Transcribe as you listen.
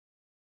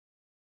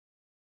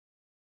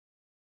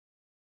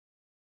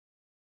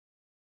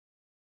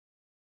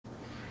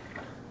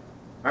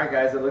Alright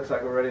guys, it looks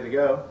like we're ready to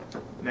go.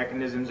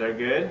 Mechanisms are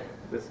good.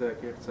 The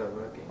circuits are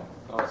working.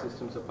 All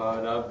systems are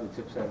powered up, the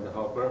chips are in the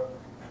hopper.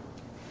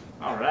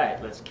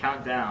 Alright, let's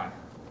count down.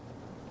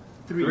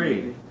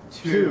 3,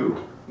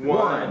 2,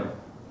 1.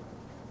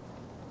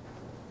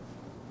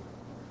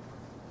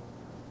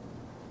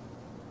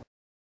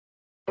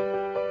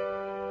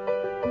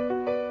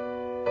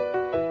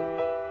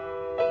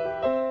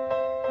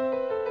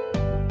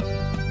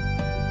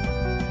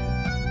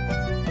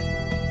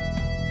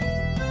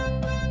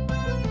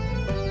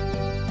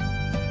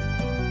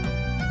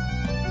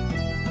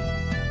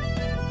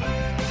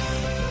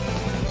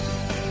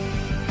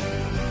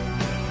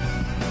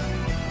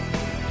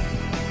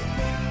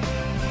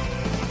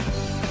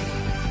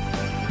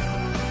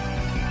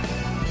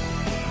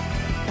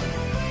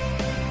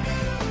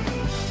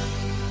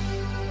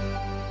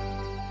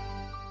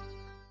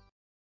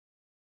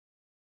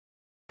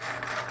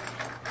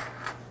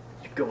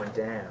 Going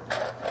down.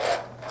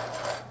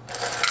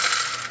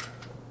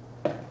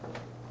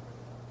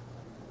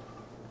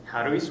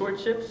 How do we sort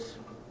chips?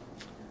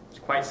 It's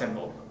quite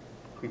simple.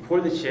 We pour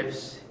the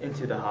chips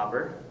into the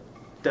hopper,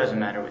 doesn't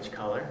matter which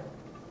color.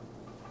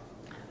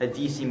 A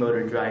DC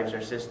motor drives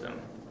our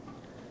system.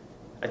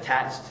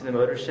 Attached to the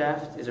motor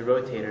shaft is a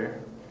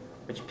rotator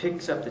which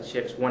picks up the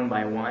chips one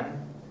by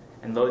one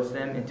and loads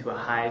them into a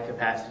high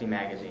capacity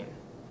magazine.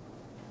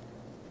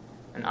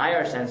 An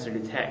IR sensor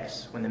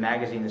detects when the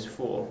magazine is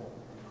full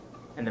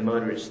and the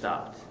motor is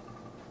stopped.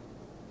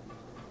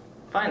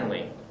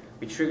 Finally,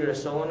 we trigger a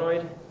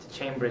solenoid to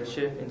chamber a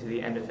chip into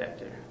the end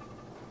effector.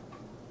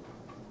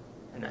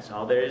 And that's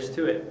all there is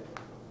to it.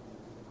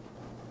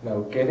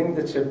 Now getting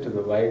the chip to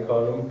the Y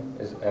column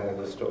is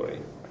another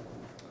story.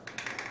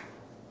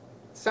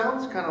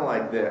 Sounds kind of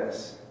like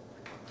this.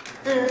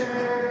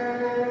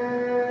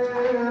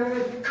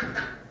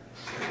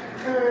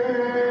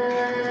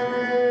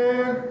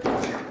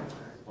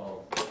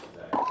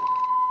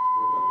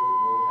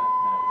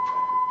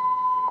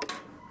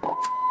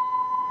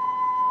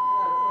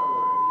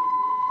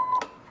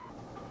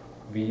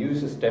 We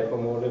use a stepper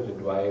motor to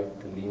drive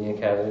the linear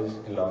carriage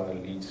along a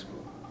lead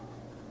screw.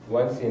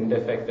 Once the end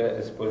effector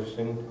is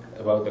positioned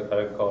above the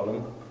correct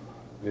column,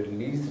 we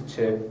release the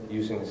chip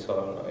using a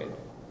solenoid.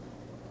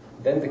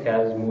 Then the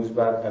carriage moves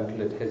back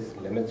until it hits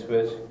the limit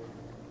switch,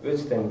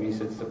 which then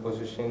resets the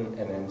position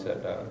and ends are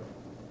down.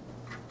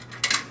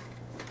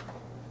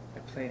 I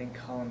played in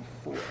column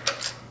 4.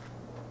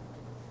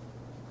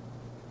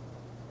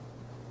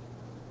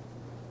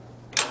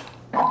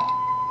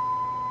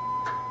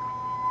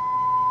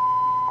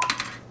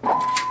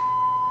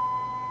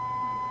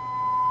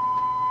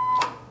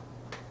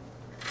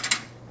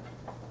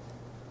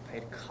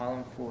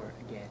 Column 4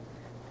 again.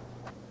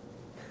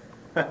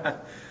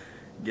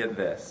 Get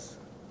this.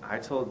 I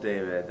told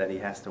David that he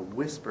has to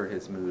whisper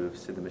his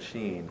moves to the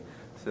machine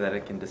so that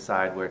it can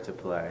decide where to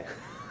play.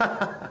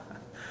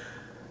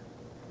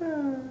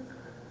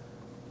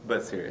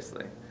 But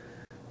seriously,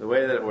 the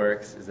way that it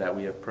works is that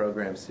we have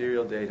programmed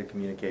serial data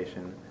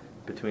communication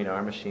between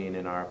our machine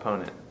and our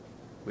opponent.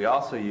 We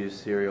also use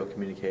serial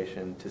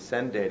communication to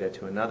send data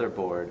to another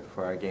board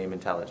for our game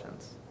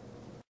intelligence.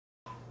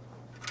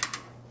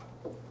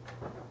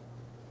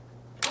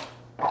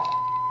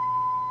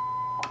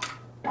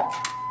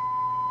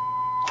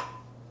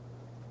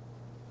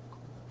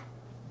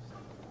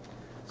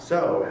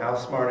 So, how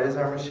smart is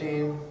our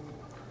machine?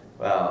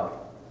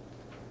 Well,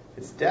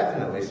 it's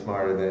definitely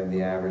smarter than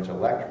the average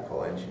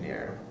electrical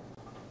engineer.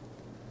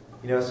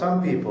 You know,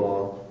 some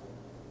people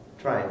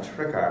try and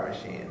trick our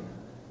machine,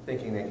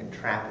 thinking they can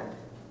trap it.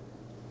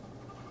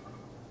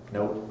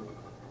 Nope,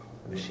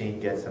 the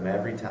machine gets them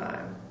every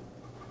time.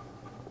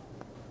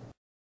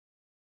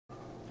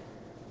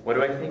 What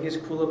do I think is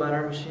cool about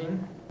our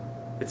machine?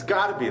 It's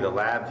got to be the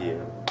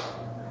LabVIEW.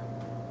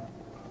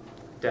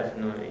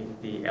 Definitely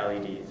the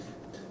LEDs.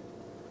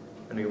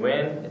 When we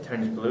win, it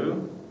turns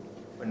blue.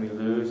 When we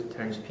lose, it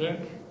turns pink.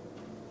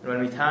 And when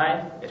we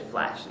tie, it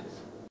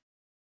flashes.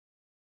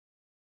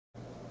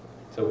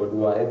 So what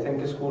do I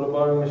think is cool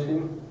about a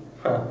machine?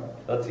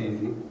 That's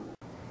easy.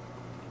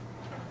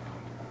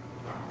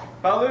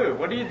 Balu,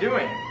 what are you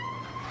doing?